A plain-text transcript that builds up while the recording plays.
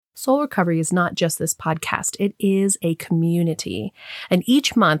Soul Recovery is not just this podcast. It is a community. And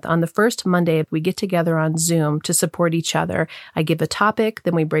each month on the first Monday, we get together on Zoom to support each other. I give a topic,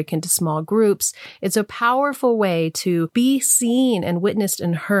 then we break into small groups. It's a powerful way to be seen and witnessed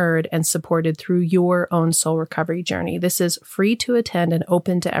and heard and supported through your own soul recovery journey. This is free to attend and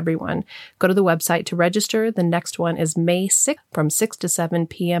open to everyone. Go to the website to register. The next one is May 6th from 6 to 7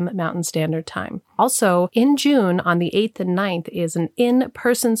 p.m. Mountain Standard Time. Also, in June on the 8th and 9th is an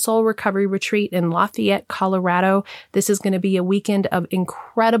in-person soul recovery retreat in Lafayette, Colorado. This is going to be a weekend of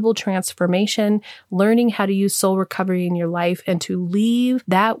incredible transformation, learning how to use soul recovery in your life and to leave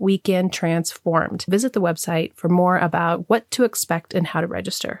that weekend transformed. Visit the website for more about what to expect and how to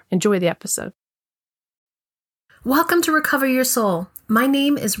register. Enjoy the episode. Welcome to Recover Your Soul. My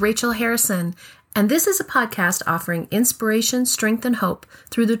name is Rachel Harrison, and this is a podcast offering inspiration, strength, and hope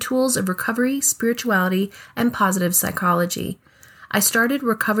through the tools of recovery, spirituality, and positive psychology. I started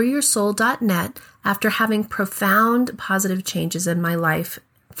recoveryoursoul.net after having profound positive changes in my life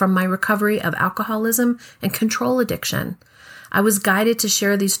from my recovery of alcoholism and control addiction. I was guided to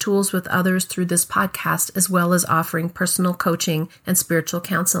share these tools with others through this podcast, as well as offering personal coaching and spiritual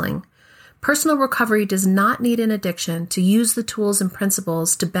counseling. Personal recovery does not need an addiction to use the tools and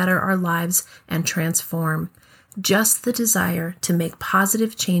principles to better our lives and transform, just the desire to make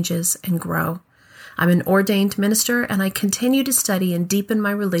positive changes and grow. I'm an ordained minister, and I continue to study and deepen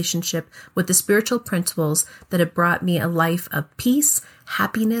my relationship with the spiritual principles that have brought me a life of peace,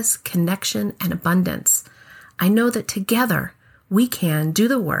 happiness, connection, and abundance. I know that together we can do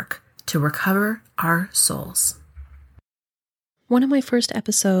the work to recover our souls. One of my first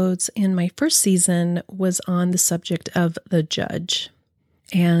episodes in my first season was on the subject of the judge.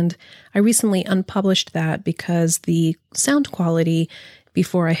 And I recently unpublished that because the sound quality,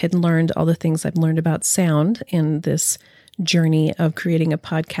 before I had learned all the things I've learned about sound in this journey of creating a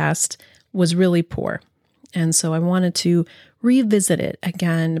podcast, was really poor. And so I wanted to revisit it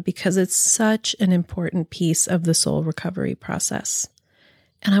again because it's such an important piece of the soul recovery process.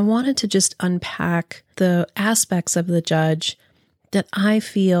 And I wanted to just unpack the aspects of the judge that I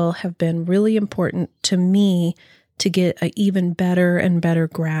feel have been really important to me to get an even better and better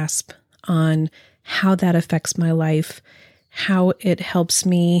grasp on how that affects my life, how it helps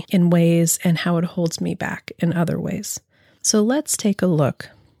me in ways, and how it holds me back in other ways. So let's take a look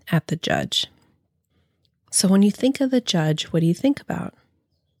at the judge. So when you think of the judge, what do you think about?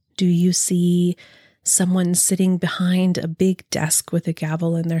 Do you see someone sitting behind a big desk with a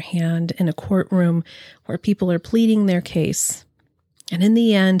gavel in their hand in a courtroom where people are pleading their case? And in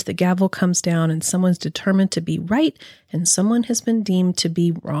the end, the gavel comes down and someone's determined to be right and someone has been deemed to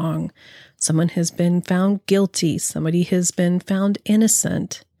be wrong. Someone has been found guilty. Somebody has been found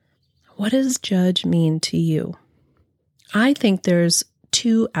innocent. What does judge mean to you? I think there's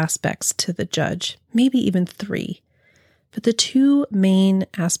two aspects to the judge, maybe even three. But the two main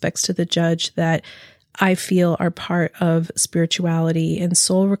aspects to the judge that I feel are part of spirituality and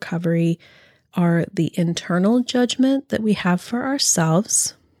soul recovery are the internal judgment that we have for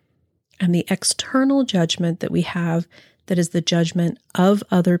ourselves and the external judgment that we have that is the judgment of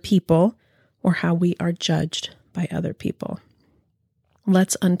other people or how we are judged by other people.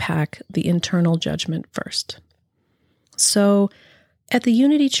 Let's unpack the internal judgment first. So at the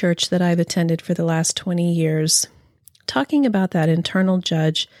Unity Church that I've attended for the last 20 years, talking about that internal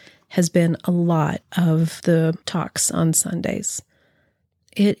judge has been a lot of the talks on Sundays.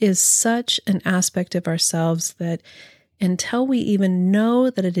 It is such an aspect of ourselves that until we even know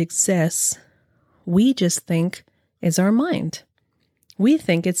that it exists, we just think it's our mind. We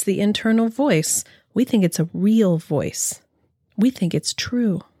think it's the internal voice. We think it's a real voice. We think it's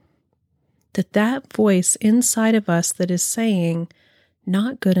true. That voice inside of us that is saying,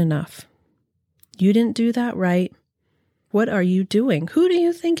 not good enough. You didn't do that right. What are you doing? Who do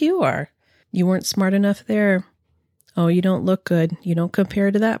you think you are? You weren't smart enough there. Oh, you don't look good. You don't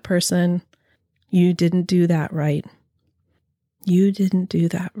compare to that person. You didn't do that right. You didn't do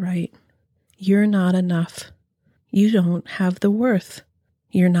that right. You're not enough. You don't have the worth.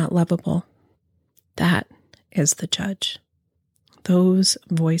 You're not lovable. That is the judge. Those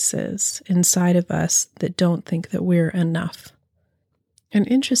voices inside of us that don't think that we're enough. And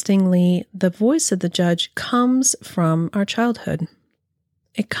interestingly, the voice of the judge comes from our childhood.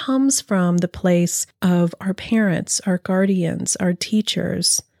 It comes from the place of our parents, our guardians, our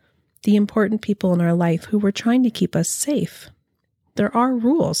teachers, the important people in our life who were trying to keep us safe. There are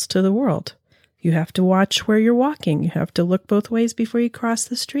rules to the world. You have to watch where you're walking. You have to look both ways before you cross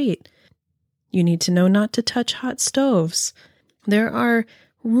the street. You need to know not to touch hot stoves. There are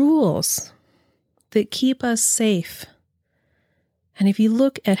rules that keep us safe. And if you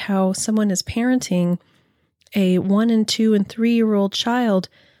look at how someone is parenting a 1 and 2 and 3-year-old child,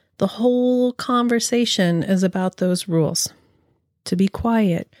 the whole conversation is about those rules. To be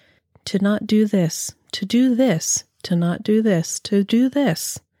quiet, to not do this, to do this, to not do this, to do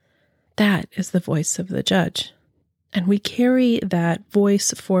this. That is the voice of the judge. And we carry that voice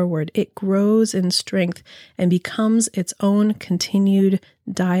forward. It grows in strength and becomes its own continued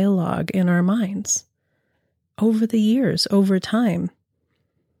dialogue in our minds over the years, over time.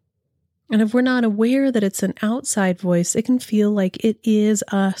 And if we're not aware that it's an outside voice, it can feel like it is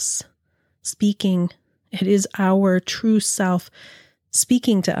us speaking. It is our true self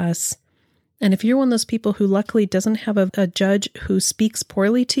speaking to us. And if you're one of those people who luckily doesn't have a judge who speaks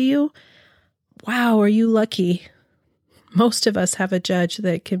poorly to you, wow, are you lucky? Most of us have a judge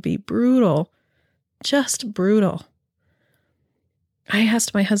that can be brutal, just brutal. I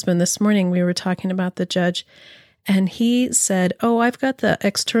asked my husband this morning, we were talking about the judge, and he said, I've got the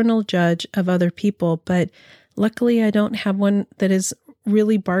external judge of other people, but luckily I don't have one that is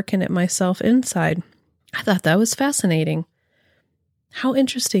really barking at myself inside. I thought that was fascinating. How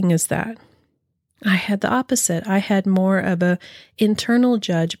interesting is that? I had the opposite. I had more of an internal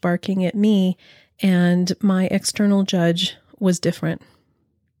judge barking at me, and my external judge was different.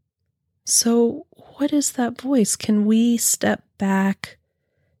 So what is that voice? Can we step back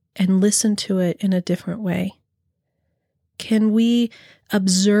and listen to it in a different way? Can we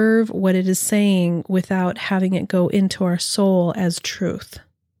observe what it is saying without having it go into our soul as truth?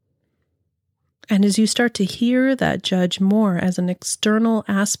 And as you start to hear that judge more as an external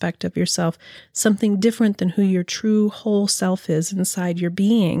aspect of yourself, something different than who your true whole self is inside your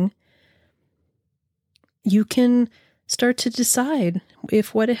being, you can start to decide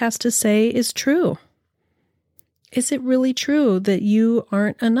if what it has to say is true. Is it really true that you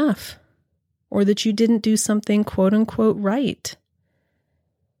aren't enough? Or that you didn't do something quote unquote right?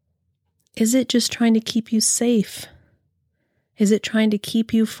 Is it just trying to keep you safe? Is it trying to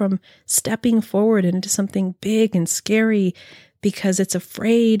keep you from stepping forward into something big and scary because it's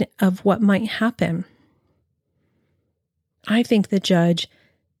afraid of what might happen? I think the judge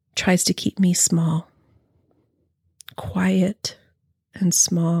tries to keep me small, quiet and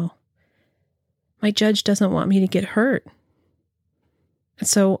small. My judge doesn't want me to get hurt.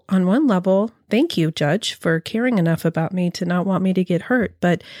 So on one level, thank you, judge, for caring enough about me to not want me to get hurt,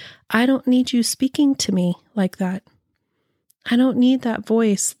 but I don't need you speaking to me like that. I don't need that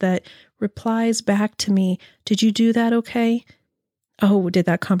voice that replies back to me, did you do that okay? Oh, did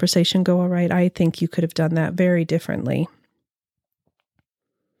that conversation go all right? I think you could have done that very differently.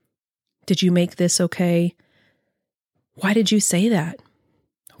 Did you make this okay? Why did you say that?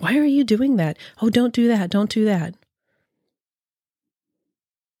 Why are you doing that? Oh, don't do that. Don't do that.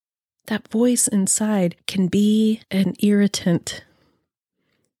 That voice inside can be an irritant.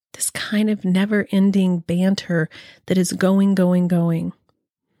 This kind of never-ending banter that is going.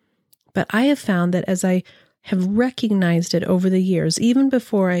 But I have found that as I have recognized it over the years, even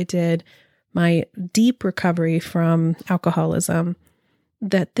before I did my deep recovery from alcoholism,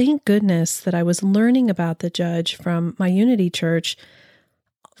 that thank goodness that I was learning about the judge from my Unity Church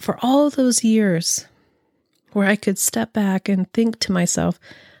for all those years, where I could step back and think to myself,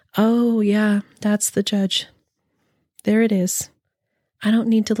 oh yeah, that's the judge. There it is. I don't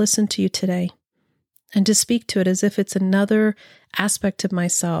need to listen to you today. And to speak to it as if it's another aspect of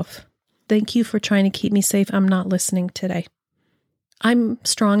myself. Thank you for trying to keep me safe. I'm not listening today. I'm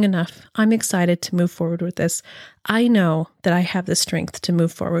strong enough. I'm excited to move forward with this. I know that I have the strength to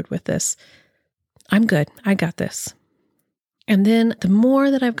move forward with this. I'm good. I got this. And then the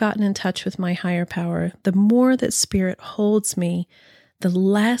more that I've gotten in touch with my higher power, the more that Spirit holds me, the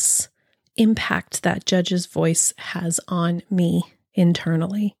less impact that judge's voice has on me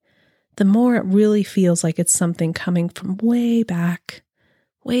internally. The more it really feels like it's something coming from way back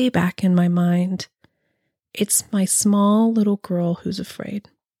in my mind. It's my small little girl who's afraid.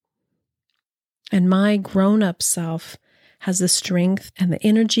 And my grown-up self has the strength and the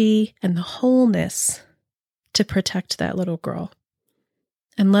energy and the wholeness to protect that little girl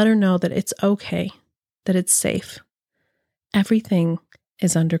and let her know that it's okay, that it's safe. Everything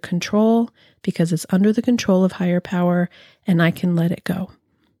is under control because it's under the control of higher power, and I can let it go.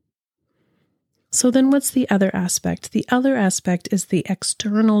 So then what's the other aspect? The other aspect is the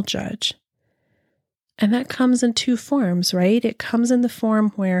external judge. And that comes in two forms, right? It comes in the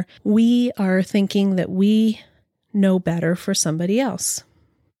form where we are thinking that we know better for somebody else.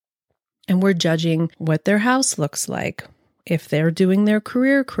 And we're judging what their house looks like, if they're doing their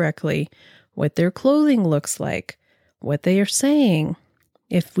career correctly, what their clothing looks like, what they are saying,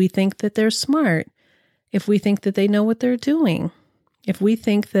 if we think that they're smart, if we think that they know what they're doing. If we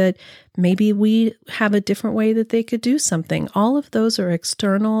think that maybe we have a different way that they could do something, all of those are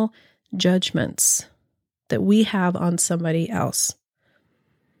external judgments that we have on somebody else.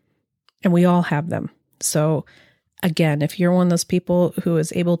 And we all have them. So again, if you're one of those people who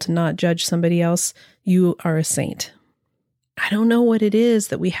is able to not judge somebody else, you are a saint. I don't know what it is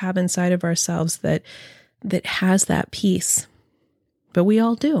that we have inside of ourselves that has that peace, but we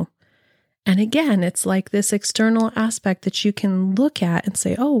all do. And again, it's like this external aspect that you can look at and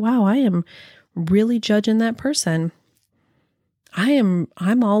say, oh, wow, I am really judging that person. I'm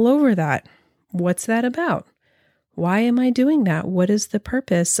all over that. What's that about? Why am I doing that? What is the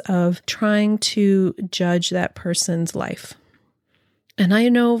purpose of trying to judge that person's life? And I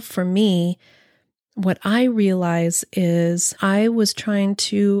know for me, what I realize is I was trying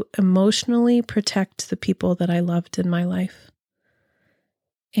to emotionally protect the people that I loved in my life.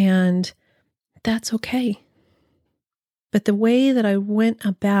 And that's okay. But the way that I went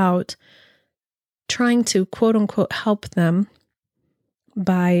about trying to quote unquote help them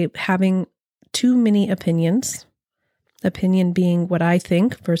by having too many opinions, opinion being what I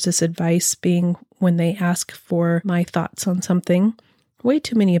think versus advice being when they ask for my thoughts on something, way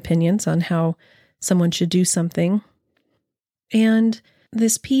too many opinions on how someone should do something. And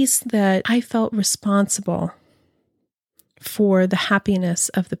this piece that I felt responsible for the happiness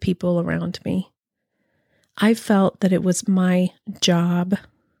of the people around me. I felt that it was my job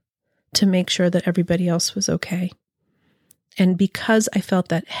to make sure that everybody else was okay. And because I felt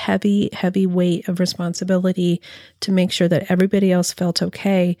that heavy, heavy weight of responsibility to make sure that everybody else felt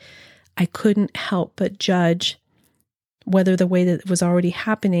okay, I couldn't help but judge whether the way that it was already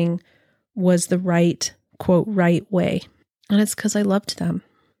happening was the right, quote, right way. And it's because I loved them.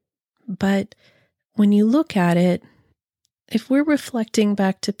 But when you look at it, if we're reflecting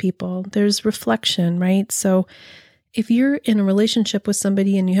back to people, there's reflection, right? So if you're in a relationship with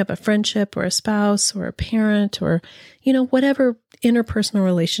somebody and you have a friendship or a spouse or a parent or, whatever interpersonal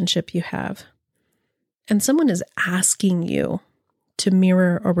relationship you have, and someone is asking you to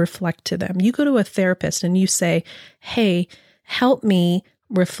mirror or reflect to them, you go to a therapist and you say, hey, help me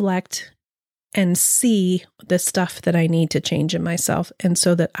reflect and see the stuff that I need to change in myself, and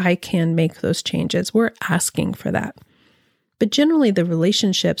so that I can make those changes. We're asking for that. But generally the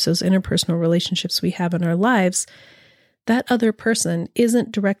relationships, those interpersonal relationships we have in our lives, that other person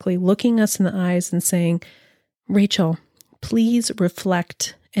isn't directly looking us in the eyes and saying, Rachel, please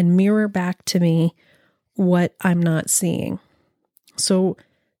reflect and mirror back to me what I'm not seeing. So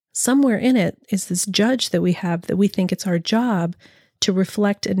somewhere in it is this judge that we have that we think it's our job to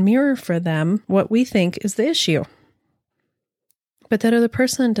reflect and mirror for them what we think is the issue. But that other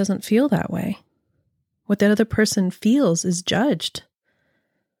person doesn't feel that way. What that other person feels is judged.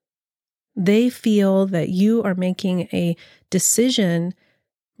 They feel that you are making a decision,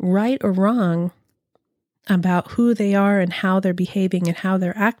 right or wrong, about who they are and how they're behaving and how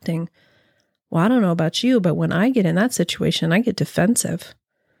they're acting. Well, I don't know about you, but when I get in that situation, I get defensive.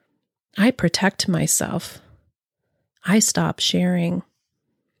 I protect myself. I stop sharing.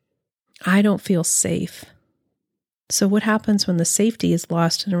 I don't feel safe. So what happens when the safety is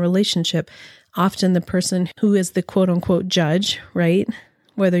lost in a relationship? Often the person who is the quote unquote judge, right?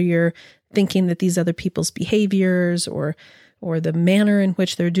 Whether you're thinking that these other people's behaviors or the manner in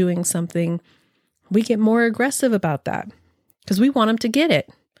which they're doing something, we get more aggressive about that because we want them to get it.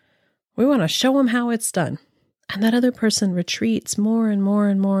 We want to show them how it's done. And that other person retreats more and more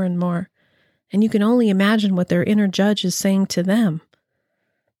and more and more. And you can only imagine what their inner judge is saying to them.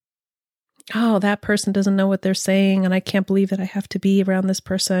 Oh, that person doesn't know what they're saying, and I can't believe that I have to be around this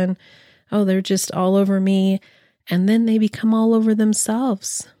person. Oh, they're just all over me. And then they become all over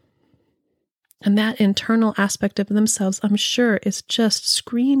themselves. And that internal aspect of themselves, I'm sure, is just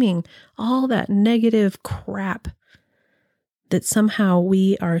screaming all that negative crap that somehow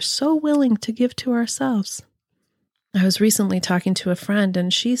we are so willing to give to ourselves. I was recently talking to a friend,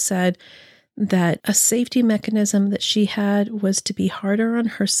 and she said that a safety mechanism that she had was to be harder on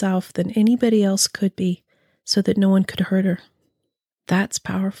herself than anybody else could be so that no one could hurt her. That's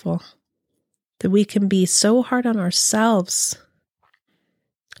powerful. That we can be so hard on ourselves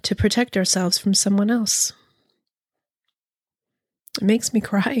to protect ourselves from someone else. It makes me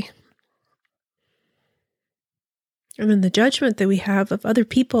cry. And then the judgment that we have of other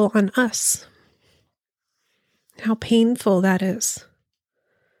people on us. How painful that is.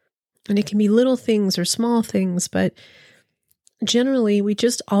 And it can be little things or small things, but generally we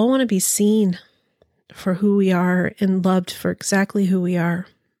just all want to be seen for who we are and loved for exactly who we are.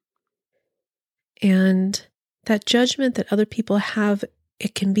 And that judgment that other people have,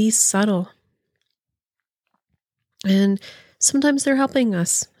 it can be subtle. And sometimes they're helping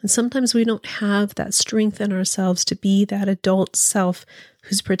us. And sometimes we don't have that strength in ourselves to be that adult self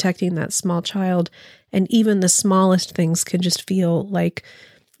who's protecting that small child. And even the smallest things can just feel like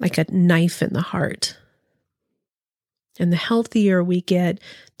a knife in the heart. And the healthier we get,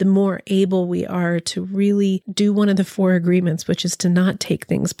 the more able we are to really do one of the 4 agreements, which is to not take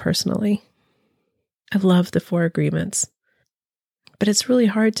things personally. I love the 4 agreements. But it's really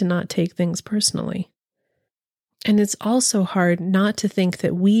hard to not take things personally. And it's also hard not to think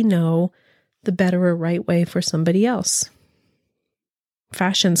that we know the better or right way for somebody else.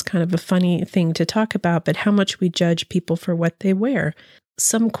 Fashion's kind of a funny thing to talk about, but how much we judge people for what they wear.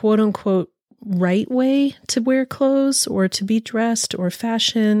 Some quote unquote right way to wear clothes or to be dressed or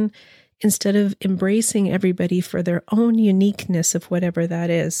fashion, instead of embracing everybody for their own uniqueness of whatever that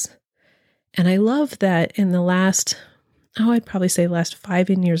is. And I love that in the last, I'd probably say last 5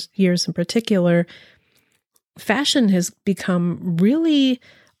 years in particular, fashion has become really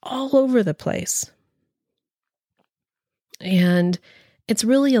all over the place. And it's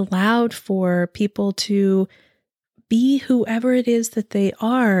really allowed for people to be whoever it is that they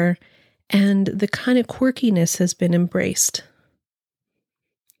are, and the kind of quirkiness has been embraced.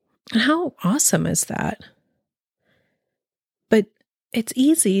 And how awesome is that? But it's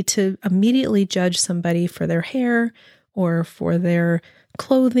easy to immediately judge somebody for their hair or for their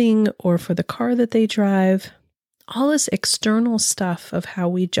clothing or for the car that they drive. All this external stuff of how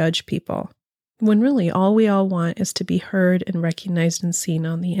we judge people, when really all we all want is to be heard and recognized and seen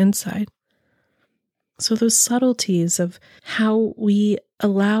on the inside. So those subtleties of how we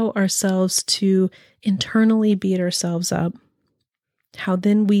allow ourselves to internally beat ourselves up, how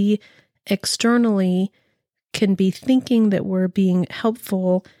then we externally can be thinking that we're being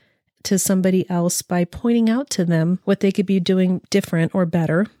helpful to somebody else by pointing out to them what they could be doing different or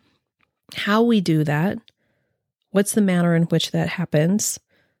better, how we do that, what's the manner in which that happens,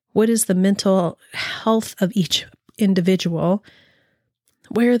 what is the mental health of each individual,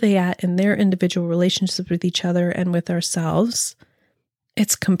 where are they at in their individual relationships with each other and with ourselves.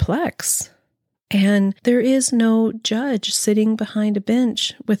 It's complex. And there is no judge sitting behind a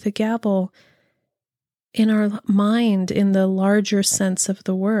bench with a gavel in our mind in the larger sense of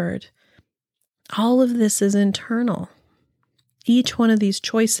the word. All of this is internal. Each one of these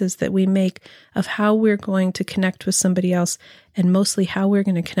choices that we make of how we're going to connect with somebody else, and mostly how we're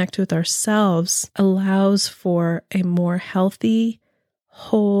going to connect with ourselves, allows for a more healthy,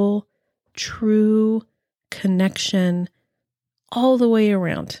 whole, true connection all the way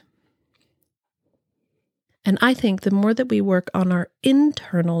around. And I think the more that we work on our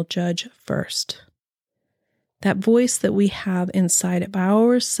internal judge first, that voice that we have inside of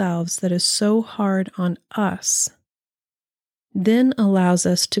ourselves that is so hard on us, then allows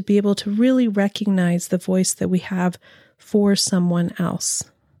us to be able to really recognize the voice that we have for someone else,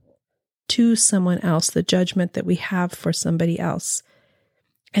 to someone else, the judgment that we have for somebody else.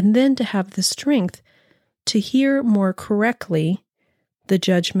 And then to have the strength to hear more correctly the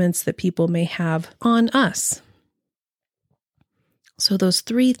judgments that people may have on us. So those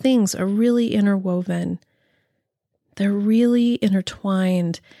 3 things are really interwoven. They're really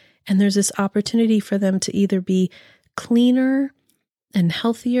intertwined. And there's this opportunity for them to either be cleaner and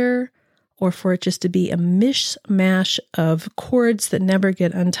healthier, or for it just to be a mishmash of cords that never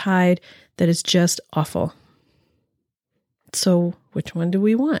get untied that is just awful. So which one do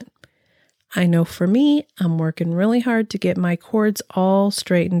we want? I know for me, I'm working really hard to get my cords all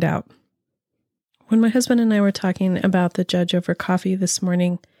straightened out. When my husband and I were talking about the judge over coffee this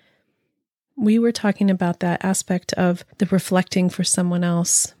morning, we were talking about that aspect of the reflecting for someone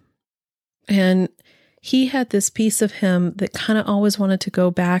else. And he had this piece of him that kind of always wanted to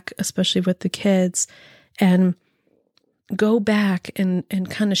go back, especially with the kids, and go back and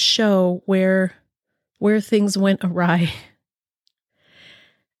kind of show where things went awry.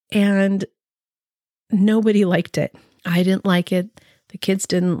 And nobody liked it. I didn't like it. The kids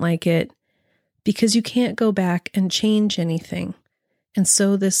didn't like it, because you can't go back and change anything. And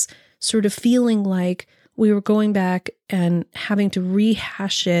so this sort of feeling like we were going back and having to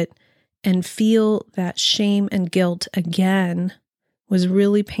rehash it and feel that shame and guilt again was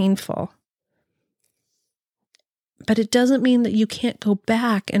really painful. But it doesn't mean that you can't go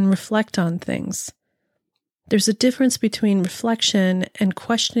back and reflect on things. There's a difference between reflection and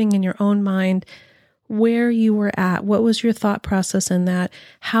questioning in your own mind where you were at. What was your thought process in that?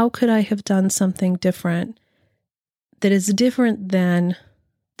 How could I have done something different that is different than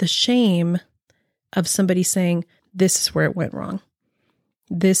the shame of somebody saying, this is where it went wrong.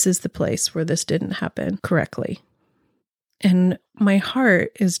 This is the place where this didn't happen correctly. And my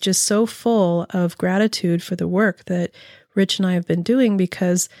heart is just so full of gratitude for the work that Rich and I have been doing,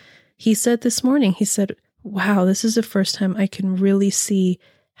 because he said this morning, he said, wow, this is the first time I can really see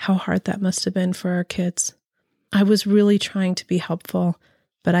how hard that must have been for our kids. I was really trying to be helpful,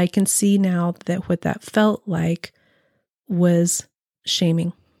 but I can see now that what that felt like was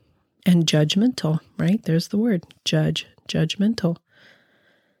shaming and judgmental, right? There's the word, judgmental.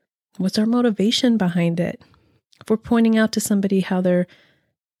 What's our motivation behind it? If we're pointing out to somebody how they're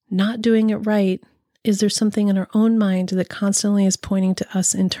not doing it right, is there something in our own mind that constantly is pointing to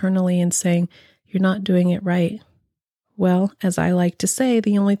us internally and saying, you're not doing it right? Well, as I like to say,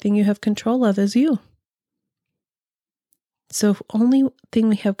 the only thing you have control of is you. So if only thing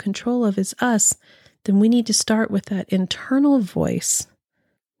we have control of is us, then we need to start with that internal voice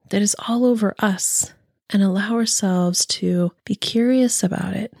that is all over us and allow ourselves to be curious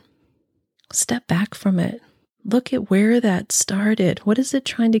about it. Step back from it. Look at where that started. What is it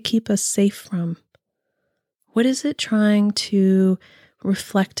trying to keep us safe from? What is it trying to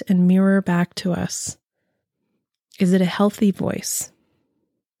reflect and mirror back to us? Is it a healthy voice?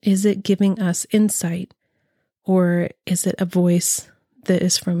 Is it giving us insight? Or is it a voice that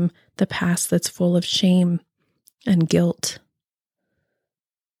is from the past that's full of shame and guilt?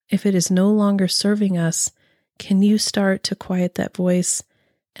 If it is no longer serving us, can you start to quiet that voice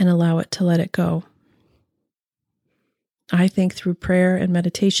and allow it to let it go? I think through prayer and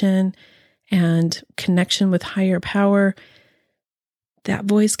meditation and connection with higher power, that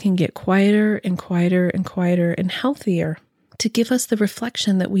voice can get quieter and quieter and quieter and healthier to give us the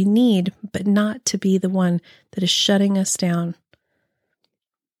reflection that we need, but not to be the one that is shutting us down.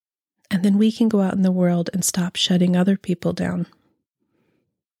 And then we can go out in the world and stop shutting other people down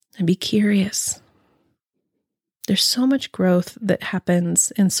and be curious. There's so much growth that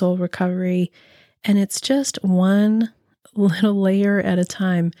happens in soul recovery, and it's just one little layer at a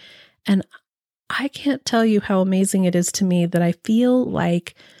time. And I can't tell you how amazing it is to me that I feel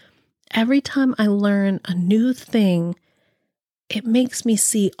like every time I learn a new thing, it makes me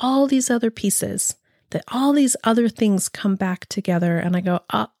see all these other pieces, that all these other things come back together, and I go,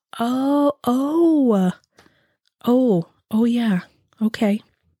 oh yeah, okay.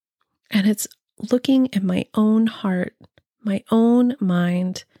 And it's looking at my own heart, my own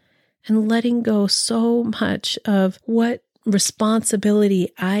mind, and letting go so much of what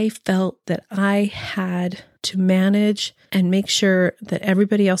responsibility I felt that I had to manage and make sure that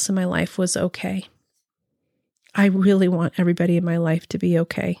everybody else in my life was okay. I really want everybody in my life to be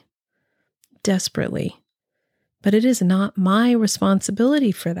okay, desperately. But it is not my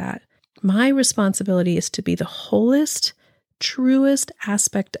responsibility for that. My responsibility is to be the wholest, truest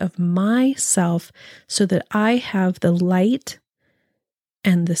aspect of myself so that I have the light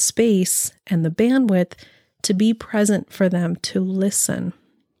and the space and the bandwidth to be present for them to listen.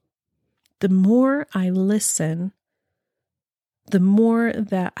 The more I listen, the more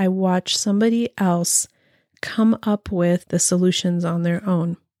that I watch somebody else come up with the solutions on their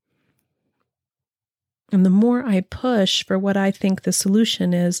own. And the more I push for what I think the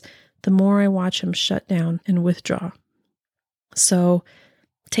solution is, the more I watch them shut down and withdraw. So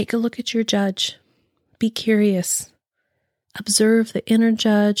take a look at your judge. Be curious. Observe the inner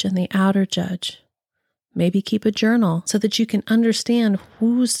judge and the outer judge. Maybe keep a journal so that you can understand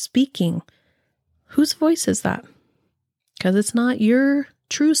who's speaking. Whose voice is that? Because it's not your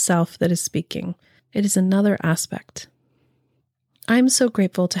true self that is speaking. It is another aspect. I'm so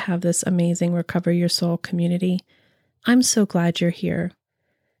grateful to have this amazing Recover Your Soul community. I'm so glad you're here.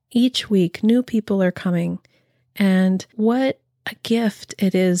 Each week, new people are coming, and what a gift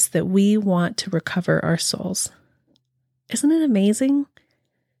it is that we want to recover our souls. Isn't it amazing?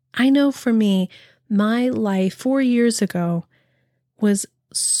 I know for me, my life 4 years ago was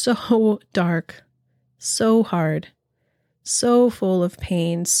so dark, so hard, so full of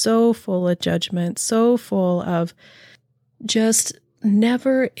pain, so full of judgment, so full of just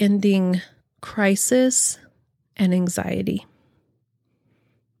never-ending crisis and anxiety.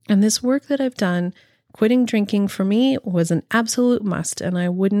 And this work that I've done, quitting drinking, for me was an absolute must, and I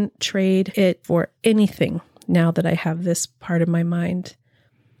wouldn't trade it for anything now that I have this part of my mind.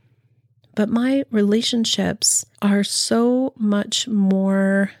 But my relationships are so much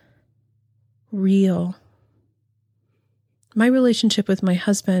more real. My relationship with my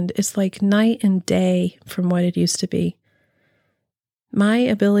husband is like night and day from what it used to be. My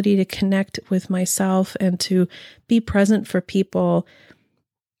ability to connect with myself and to be present for people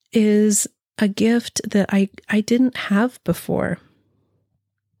is a gift that I didn't have before.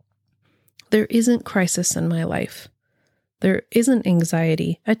 There isn't crisis in my life. There isn't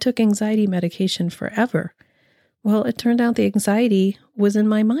anxiety. I took anxiety medication forever. Well, it turned out the anxiety was in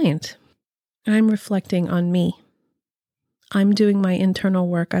my mind. I'm reflecting on me. I'm doing my internal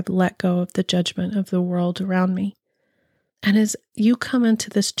work. I've let go of the judgment of the world around me. And as you come into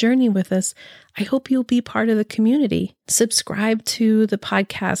this journey with us, I hope you'll be part of the community. Subscribe to the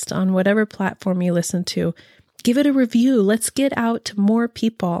podcast on whatever platform you listen to. Give it a review. Let's get out to more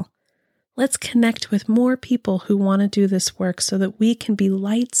people. Let's connect with more people who want to do this work so that we can be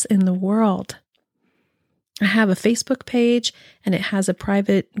lights in the world. I have a Facebook page and it has a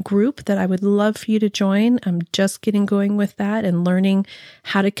private group that I would love for you to join. I'm just getting going with that and learning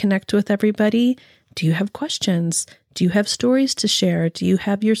how to connect with everybody. Do you have questions? Do you have stories to share? Do you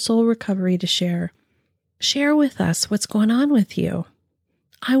have your soul recovery to share? Share with us what's going on with you.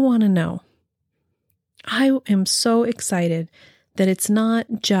 I want to know. I am so excited that it's not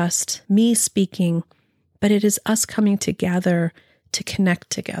just me speaking, but it is us coming together to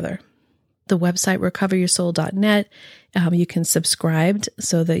connect together. The website, recoveryoursoul.net, you can subscribe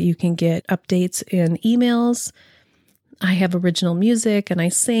so that you can get updates in emails. I have original music and I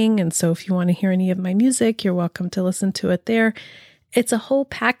sing, and so if you want to hear any of my music, you're welcome to listen to it there. It's a whole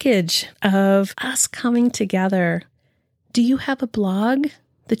package of us coming together. Do you have a blog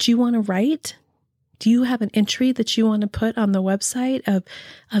that you want to write? Do you have an entry that you want to put on the website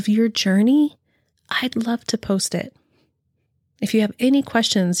of your journey? I'd love to post it. If you have any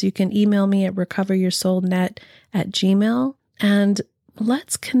questions, you can email me at recoveryoursoulnet@gmail.com and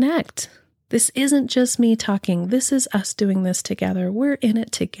let's connect. This isn't just me talking. This is us doing this together. We're in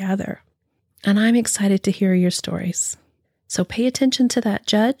it together. And I'm excited to hear your stories. So pay attention to that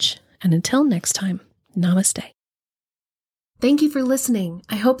judge. And until next time, namaste. Thank you for listening.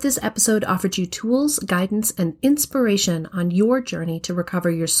 I hope this episode offered you tools, guidance, and inspiration on your journey to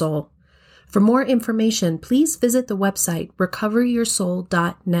recover your soul. For more information, please visit the website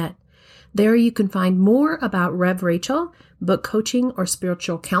recoveryoursoul.net. There you can find more about Rev Rachel, book coaching or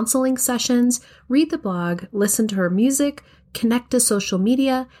spiritual counseling sessions, read the blog, listen to her music, connect to social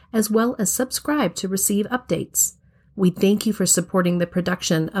media, as well as subscribe to receive updates. We thank you for supporting the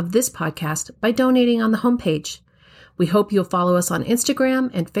production of this podcast by donating on the homepage. We hope you'll follow us on Instagram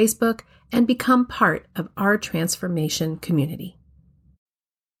and Facebook and become part of our transformation community.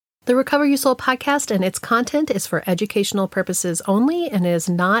 The Recover Your Soul podcast and its content is for educational purposes only and is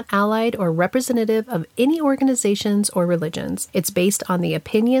not allied or representative of any organizations or religions. It's based on the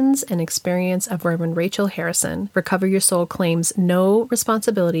opinions and experience of Reverend Rachel Harrison. Recover Your Soul claims no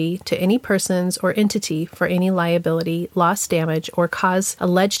responsibility to any persons or entity for any liability, loss, damage, or cause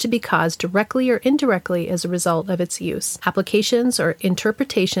alleged to be caused directly or indirectly as a result of its use. Applications or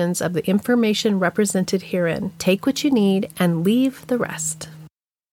interpretations of the information represented herein. Take what you need and leave the rest.